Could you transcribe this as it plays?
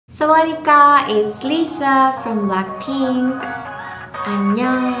Sawadika, it's Lisa from BLACKPINK.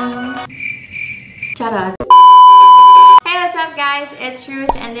 Annyeong. Charot. Hey, what's up guys? It's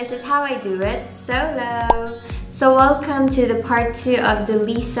Ruth and this is how I do it solo. So welcome to the part 2 of the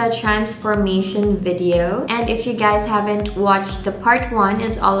Lisa transformation video. And if you guys haven't watched the part 1,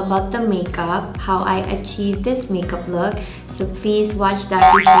 it's all about the makeup, how I achieved this makeup look. So please watch that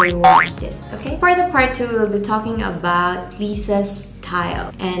before you watch this, okay? For the part 2, we'll be talking about Lisa's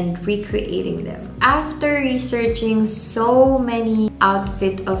style and recreating them. After researching so many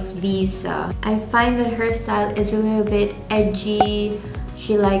outfits of Lisa, I find that her style is a little bit edgy.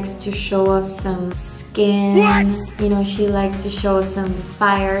 She likes to show off some skin. You know, she likes to show some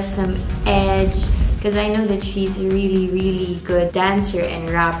fire, some edge. Because I know that she's a really good dancer and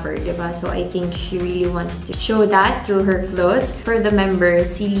rapper, diba? So I think she really wants to show that through her clothes. For the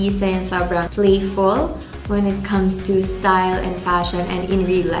members, si Lisa yung sobrang playful when it comes to style and fashion and in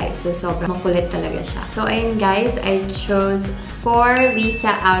real life. So sobrang makulit talaga siya. So ayun guys, I chose 4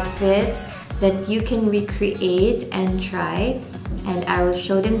 Lisa outfits that you can recreate and try. And I will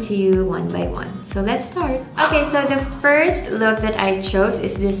show them to you one by one. So let's start. Okay, so the first look that I chose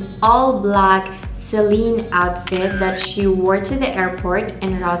is this all black Celine outfit that she wore to the airport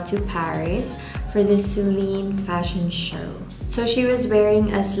en route to Paris for the Celine Fashion Show. So she was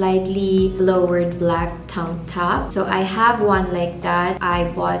wearing a slightly lowered black tank top. So I have one like that.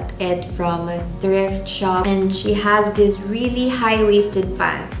 I bought it from a thrift shop and she has this really high-waisted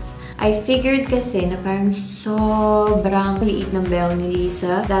pants. I figured kasi na parang sobrang liit ng bell ni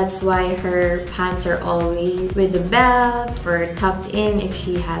Lisa. That's why her pants are always with a belt or tucked in if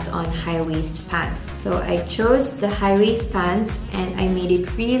she has on high-waist pants. So I chose the high-waist pants and I made it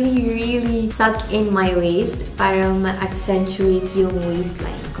really suck in my waist para ma-accentuate yung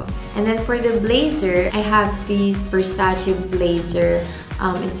waistline ko. And then for the blazer, I have this Versace blazer.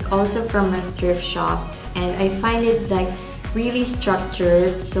 It's also from a thrift shop and I find it like really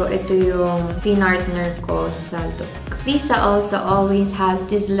structured. So ito yung pinartner ko sa look. Lisa also always has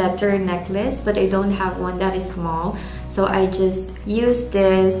this letter necklace, but I don't have one that is small. So I just used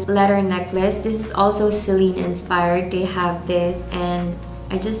this letter necklace. This is also Celine inspired. They have this and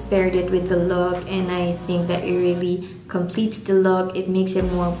I just paired it with the look and I think that it really completes the look. It makes it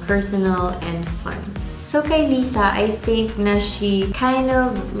more personal and fun. So kay Lisa, I think na she kind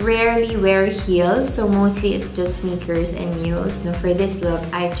of rarely wear heels. So mostly it's just sneakers and mules. Now for this look,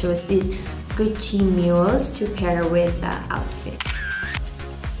 I chose these Gucci mules to pair with the outfit.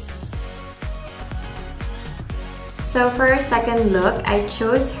 So for her second look, I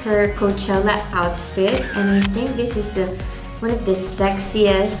chose her Coachella outfit. And I think this is one of the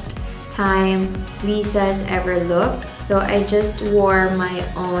sexiest time Lisa's ever looked. So I just wore my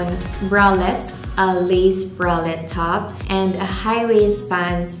own bralette, a lace bralette top and a high-waist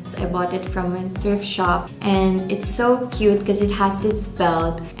pants. I bought it from a thrift shop and it's so cute because it has this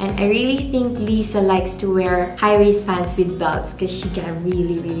belt and I really think Lisa likes to wear high-waist pants with belts because she got a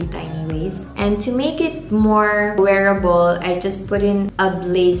really tiny waist. And to make it more wearable, I just put in a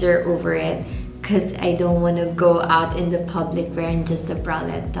blazer over it because I don't want to go out in the public wearing just a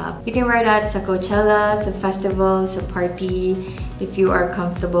bralette top. You can wear that sa Coachella, sa festival, sa party if you are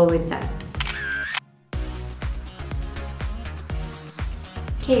comfortable with that.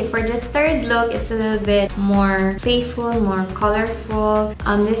 Okay, for the third look, it's a little bit more playful, more colorful.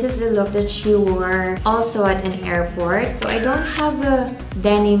 This is the look that she wore also at an airport. So I don't have a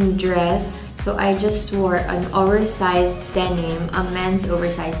denim dress, so I just wore an oversized denim, a men's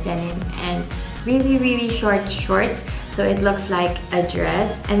oversized denim, and really short shorts. So it looks like a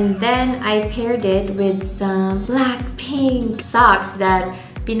dress. And then I paired it with some BLACKPINK socks that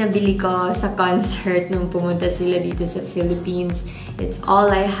pinabili ko sa concert nung pumunta sila dito sa Philippines. It's all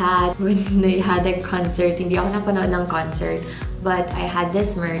I had when they had a concert. Hindi ako napanood ng concert, but I had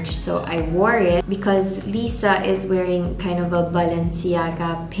this merch, so I wore it because Lisa is wearing kind of a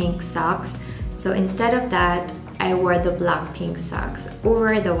Balenciaga pink socks. So instead of that, I wore the BLACKPINK socks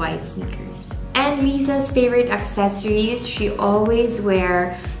over the white sneakers. And Lisa's favorite accessories, she always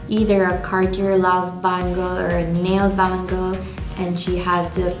wear either a Cartier love bangle or a nail bangle. And she has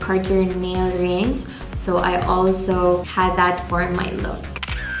the Cartier nail rings, so I also had that for my look.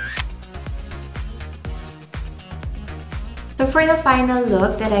 So for the final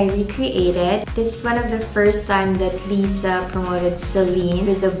look that I recreated, this is one of the first time that Lisa promoted Celine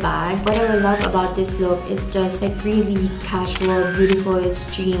with the bag. What I love about this look is just like really casual, beautiful, it's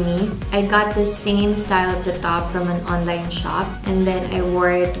dreamy. I got the same style of the top from an online shop and then I wore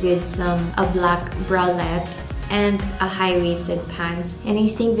it with a black bralette and a high-waisted pants. And I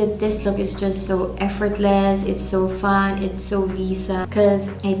think that this look is just so effortless, it's so fun, it's so Lisa,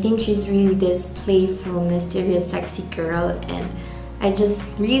 because I think she's really this playful, mysterious, sexy girl, and I just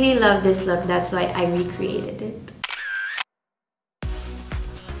really love this look. That's why I recreated it.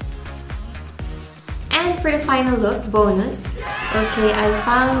 And for the final look, bonus, okay, I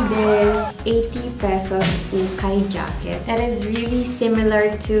found this 80 pesos ukay jacket that is really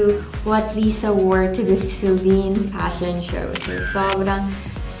similar to what Lisa wore to the Celine fashion show. So sobrang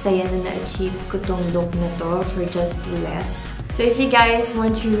saya na na-achieve ko tong look na to for just less. So if you guys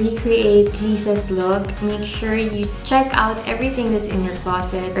want to recreate Lisa's look, make sure you check out everything that's in your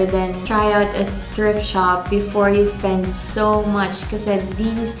closet, or then try out a thrift shop before you spend so much, because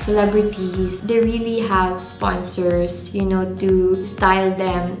these celebrities, they really have sponsors, you know, to style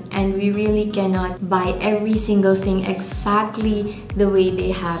them, and we really cannot buy every single thing exactly the way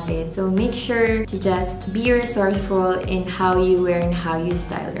they have it. So make sure to just be resourceful in how you wear and how you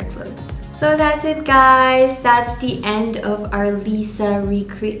style your clothes. So that's it, guys. That's the end of our Lisa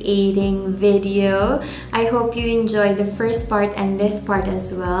recreating video. I hope you enjoyed the first part and this part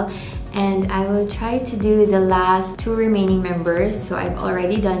as well. And I will try to do the last two remaining members. So I've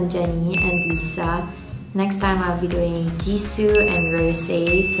already done Jenny and Lisa. Next time I'll be doing Jisoo and Rose.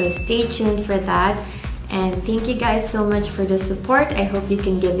 So stay tuned for that. And thank you guys so much for the support. I hope you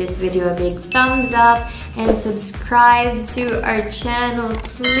can give this video a big thumbs up and subscribe to our channel,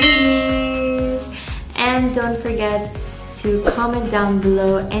 please. And don't forget to comment down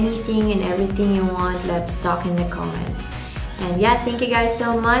below anything and everything you want. Let's talk in the comments. And yeah, thank you guys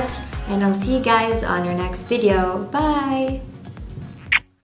so much, and I'll see you guys on our next video. Bye!